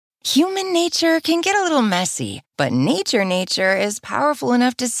Human nature can get a little messy, but nature is powerful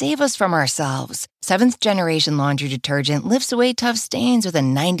enough to save us from ourselves. Seventh Generation Laundry Detergent lifts away tough stains with a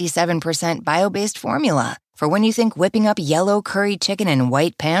 97% bio-based formula. For when you think whipping up yellow curry chicken in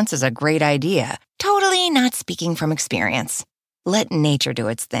white pants is a great idea. Totally not speaking from experience. Let nature do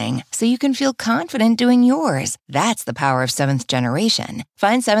its thing so you can feel confident doing yours. That's the power of Seventh Generation.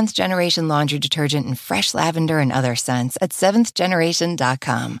 Find Seventh Generation Laundry Detergent in fresh lavender and other scents at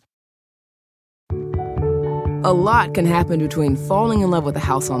seventhgeneration.com. A lot can happen between falling in love with a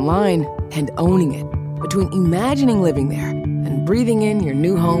house online and owning it, between imagining living there and breathing in your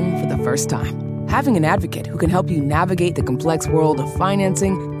new home for the first time. Having an advocate who can help you navigate the complex world of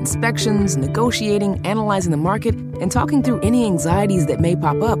financing, inspections, negotiating, analyzing the market, and talking through any anxieties that may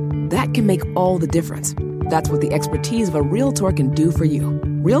pop up, that can make all the difference. That's what the expertise of a Realtor can do for you.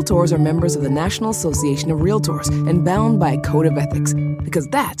 Realtors are members of the National Association of Realtors and bound by a code of ethics, because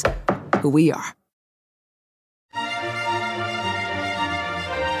that's who we are.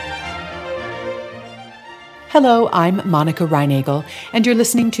 Hello, I'm Monica Reinagel, and you're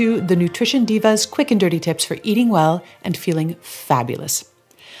listening to the Nutrition Divas Quick and Dirty Tips for Eating Well and Feeling Fabulous.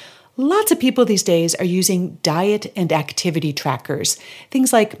 Lots of people these days are using diet and activity trackers,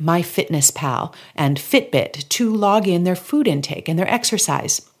 things like MyFitnessPal and Fitbit, to log in their food intake and their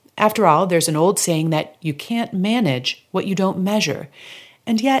exercise. After all, there's an old saying that you can't manage what you don't measure.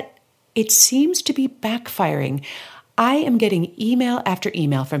 And yet, it seems to be backfiring. I am getting email after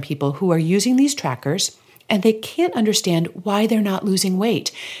email from people who are using these trackers, and they can't understand why they're not losing weight.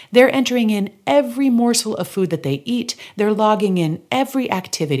 They're entering in every morsel of food that they eat. They're logging in every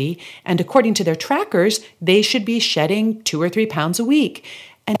activity. And according to their trackers, they should be shedding 2 or 3 pounds a week.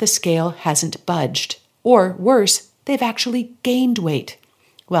 And the scale hasn't budged. Or worse, they've actually gained weight.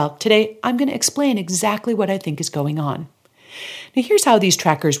 Well, today I'm going to explain exactly what I think is going on. Now, here's how these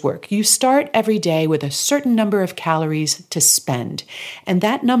trackers work. You start every day with a certain number of calories to spend, and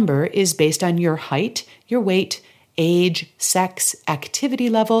that number is based on your height, your weight, age, sex, activity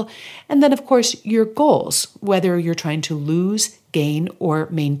level, and then, of course, your goals, whether you're trying to lose, gain, or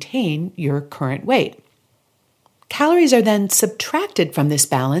maintain your current weight. Calories are then subtracted from this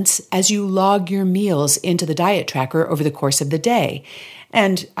balance as you log your meals into the diet tracker over the course of the day.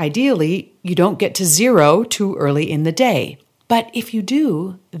 And ideally, you don't get to zero too early in the day. But if you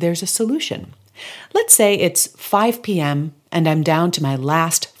do, there's a solution. Let's say it's 5 p.m. and I'm down to my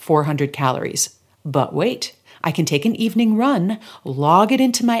last 400 calories. But wait, I can take an evening run, log it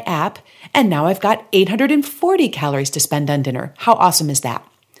into my app, and now I've got 840 calories to spend on dinner. How awesome is that?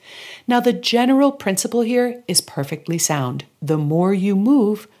 Now, the general principle here is perfectly sound. The more you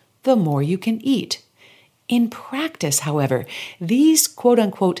move, the more you can eat. In practice, however, these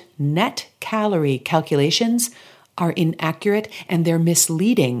quote-unquote net calorie calculations are inaccurate and they're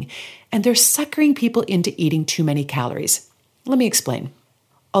misleading, and they're suckering people into eating too many calories. Let me explain.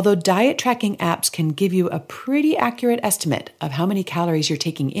 Although diet tracking apps can give you a pretty accurate estimate of how many calories you're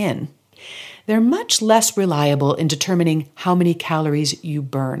taking in, they're much less reliable in determining how many calories you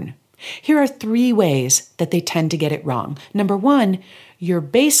burn. Here are 3 ways that they tend to get it wrong. Number 1, your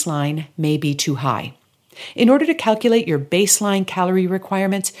baseline may be too high. In order to calculate your baseline calorie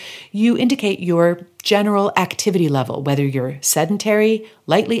requirements, you indicate your general activity level, whether you're sedentary,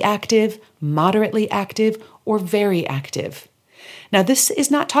 lightly active, moderately active, or very active. Now, this is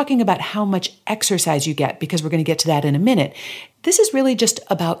not talking about how much exercise you get, because we're going to get to that in a minute. This is really just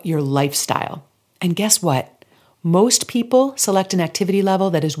about your lifestyle. And guess what? Most people select an activity level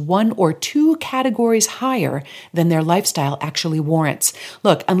that is 1 or 2 categories higher than their lifestyle actually warrants.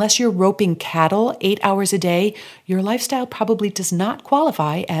 Look, unless you're roping cattle 8 hours a day, your lifestyle probably does not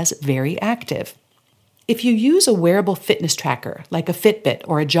qualify as very active. If you use a wearable fitness tracker like a Fitbit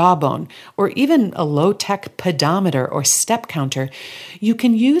or a Jawbone, or even a low-tech pedometer or step counter, you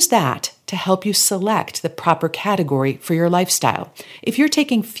can use that to help you select the proper category for your lifestyle. If you're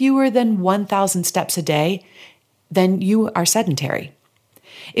taking fewer than 1,000 steps a day, then you are sedentary.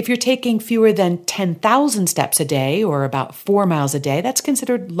 If you're taking fewer than 10,000 steps a day, or about 4 miles a day, that's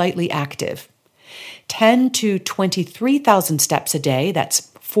considered lightly active. 10 to 23,000 steps a day,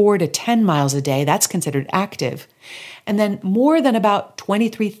 that's 4 to 10 miles a day, that's considered active. And then more than about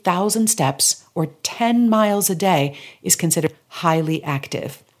 23,000 steps, or 10 miles a day, is considered highly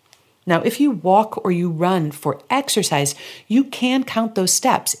active. Now, if you walk or you run for exercise, you can count those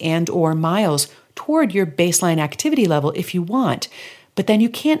steps and or miles toward your baseline activity level if you want, but then you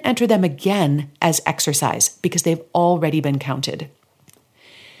can't enter them again as exercise because they've already been counted.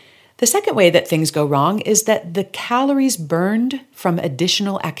 The second way that things go wrong is that the calories burned from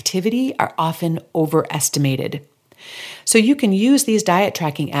additional activity are often overestimated. So you can use these diet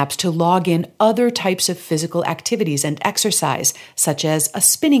tracking apps to log in other types of physical activities and exercise, such as a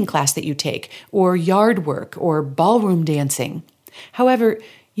spinning class that you take, or yard work, or ballroom dancing. However,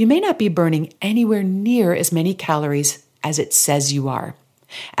 you may not be burning anywhere near as many calories as it says you are.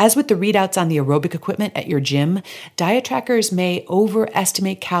 As with the readouts on the aerobic equipment at your gym, diet trackers may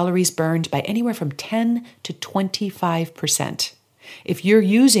overestimate calories burned by anywhere from 10 to 25%. If you're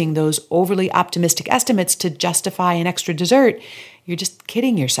using those overly optimistic estimates to justify an extra dessert, you're just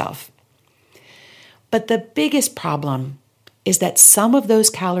kidding yourself. But the biggest problem is that some of those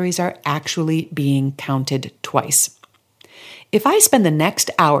calories are actually being counted twice. If I spend the next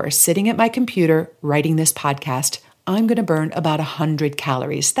hour sitting at my computer writing this podcast, I'm going to burn about 100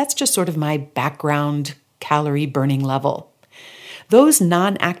 calories. That's just sort of my background calorie burning level. Those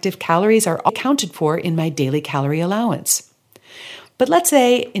non-active calories are accounted for in my daily calorie allowance. But let's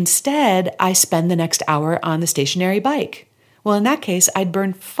say instead I spend the next hour on the stationary bike. Well, in that case, I'd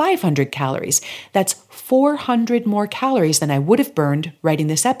burn 500 calories. That's 400 more calories than I would have burned writing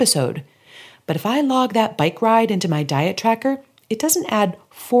this episode. But if I log that bike ride into my diet tracker, it doesn't add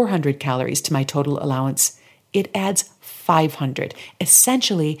 400 calories to my total allowance. It adds 500.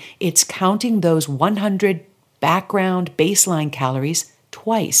 Essentially, it's counting those 100 background baseline calories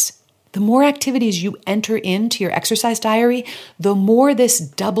twice. The more activities you enter into your exercise diary, the more this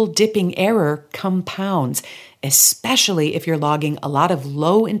double dipping error compounds, especially if you're logging a lot of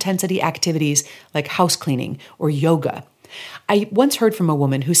low intensity activities like house cleaning or yoga. I once heard from a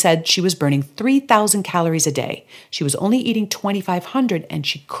woman who said she was burning 3,000 calories a day. She was only eating 2,500 and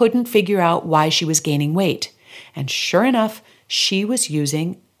she couldn't figure out why she was gaining weight. And sure enough, she was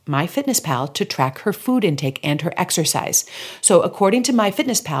using MyFitnessPal to track her food intake and her exercise. So according to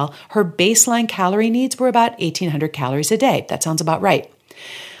MyFitnessPal, her baseline calorie needs were about 1,800 calories a day. That sounds about right.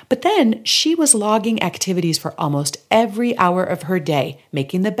 But then she was logging activities for almost every hour of her day,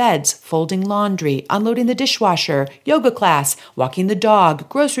 making the beds, folding laundry, unloading the dishwasher, yoga class, walking the dog,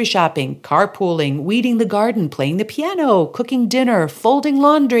 grocery shopping, carpooling, weeding the garden, playing the piano, cooking dinner, folding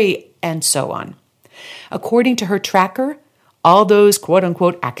laundry, and so on. According to her tracker, all those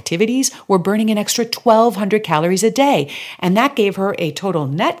quote-unquote activities were burning an extra 1,200 calories a day, and that gave her a total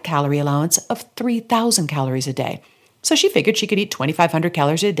net calorie allowance of 3,000 calories a day. So she figured she could eat 2,500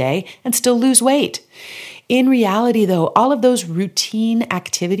 calories a day and still lose weight. In reality, though, all of those routine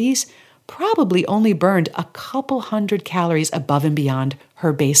activities probably only burned a couple hundred calories above and beyond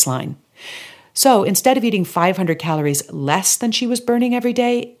her baseline. So instead of eating 500 calories less than she was burning every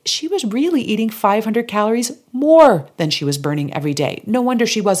day, she was really eating 500 calories more than she was burning every day. No wonder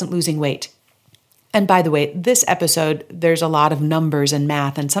she wasn't losing weight. And by the way, this episode, there's a lot of numbers and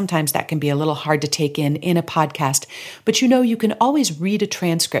math, and sometimes that can be a little hard to take in a podcast. But you can always read a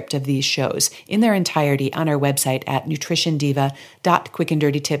transcript of these shows in their entirety on our website at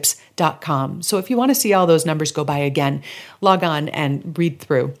nutritiondiva.quickanddirtytips.com. So if you want to see all those numbers go by again, log on and read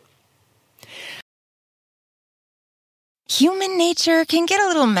through. Human nature can get a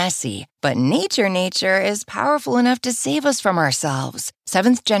little messy, but nature is powerful enough to save us from ourselves.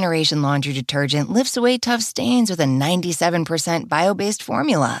 Seventh Generation Laundry Detergent lifts away tough stains with a 97% bio-based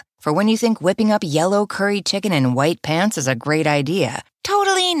formula. For when you think whipping up yellow curry chicken in white pants is a great idea.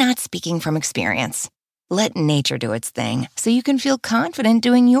 Totally not speaking from experience. Let nature do its thing so you can feel confident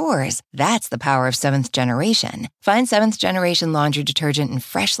doing yours. That's the power of Seventh Generation. Find Seventh Generation Laundry Detergent in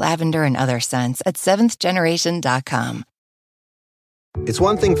fresh lavender and other scents at seventhgeneration.com. It's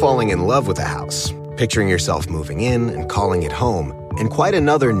one thing falling in love with a house, picturing yourself moving in and calling it home, and quite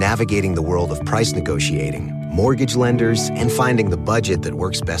another navigating the world of price negotiating, mortgage lenders, and finding the budget that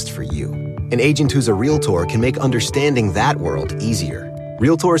works best for you. An agent who's a Realtor can make understanding that world easier.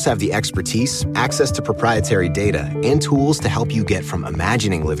 Realtors have the expertise, access to proprietary data, and tools to help you get from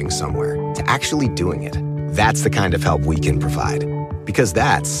imagining living somewhere to actually doing it. That's the kind of help we can provide. Because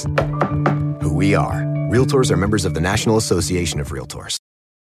that's who we are. Realtors are members of the National Association of Realtors.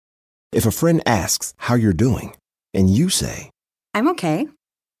 If a friend asks how you're doing, and you say, I'm okay.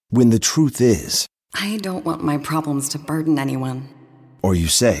 When the truth is, I don't want my problems to burden anyone. Or you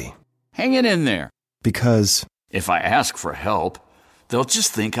say, hang it in there. Because if I ask for help, they'll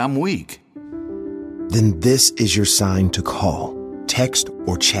just think I'm weak. Then this is your sign to call, text,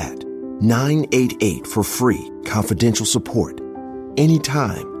 or chat 988 for free, confidential support.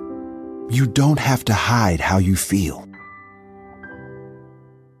 Anytime. You don't have to hide how you feel.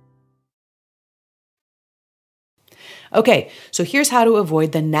 Okay, so here's how to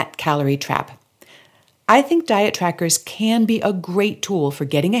avoid the net calorie trap. I think diet trackers can be a great tool for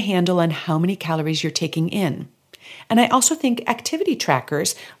getting a handle on how many calories you're taking in. And I also think activity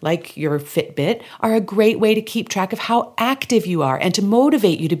trackers, like your Fitbit, are a great way to keep track of how active you are and to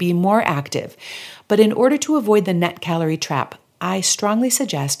motivate you to be more active. But in order to avoid the net calorie trap, I strongly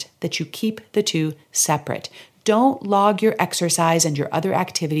suggest that you keep the two separate. Don't log your exercise and your other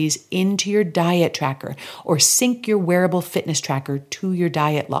activities into your diet tracker or sync your wearable fitness tracker to your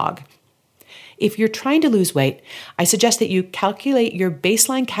diet log. If you're trying to lose weight, I suggest that you calculate your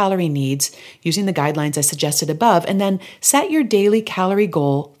baseline calorie needs using the guidelines I suggested above, and then set your daily calorie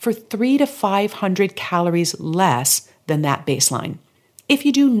goal for 300 to 500 calories less than that baseline. If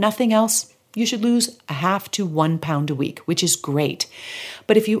you do nothing else, you should lose a half to 1 pound a week, which is great.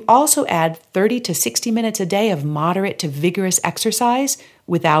 But if you also add 30 to 60 minutes a day of moderate to vigorous exercise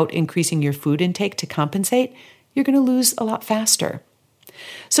without increasing your food intake to compensate, you're going to lose a lot faster.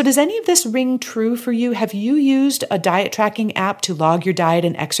 So does any of this ring true for you? Have you used a diet tracking app to log your diet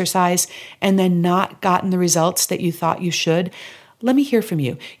and exercise and then not gotten the results that you thought you should? Let me hear from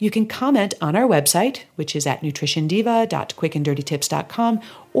you. You can comment on our website, which is at nutritiondiva.quickanddirtytips.com,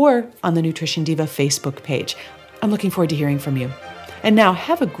 or on the Nutrition Diva Facebook page. I'm looking forward to hearing from you. And now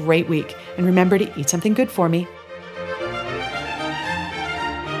have a great week, and remember to eat something good for me.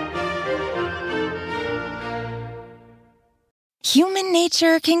 Human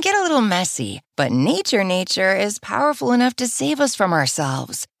nature can get a little messy, but nature is powerful enough to save us from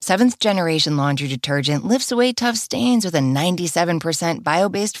ourselves. Seventh Generation laundry detergent lifts away tough stains with a 97%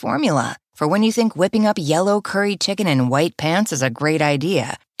 bio-based formula. For when you think whipping up yellow curry chicken in white pants is a great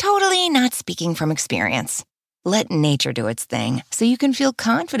idea. Totally not speaking from experience. Let nature do its thing so you can feel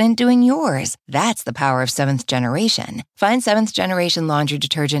confident doing yours. That's the power of Seventh Generation. Find Seventh Generation laundry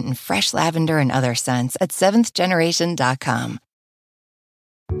detergent in fresh lavender and other scents at seventhgeneration.com.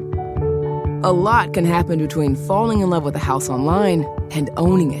 A lot can happen between falling in love with a house online and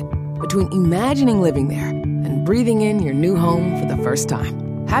owning it. Between imagining living there and breathing in your new home for the first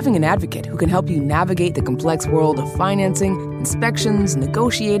time. Having an advocate who can help you navigate the complex world of financing, inspections,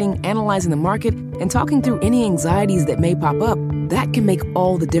 negotiating, analyzing the market, and talking through any anxieties that may pop up, that can make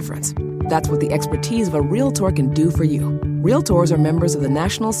all the difference. That's what the expertise of a Realtor can do for you. Realtors are members of the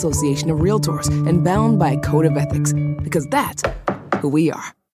National Association of Realtors and bound by a code of ethics, because that's who we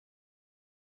are.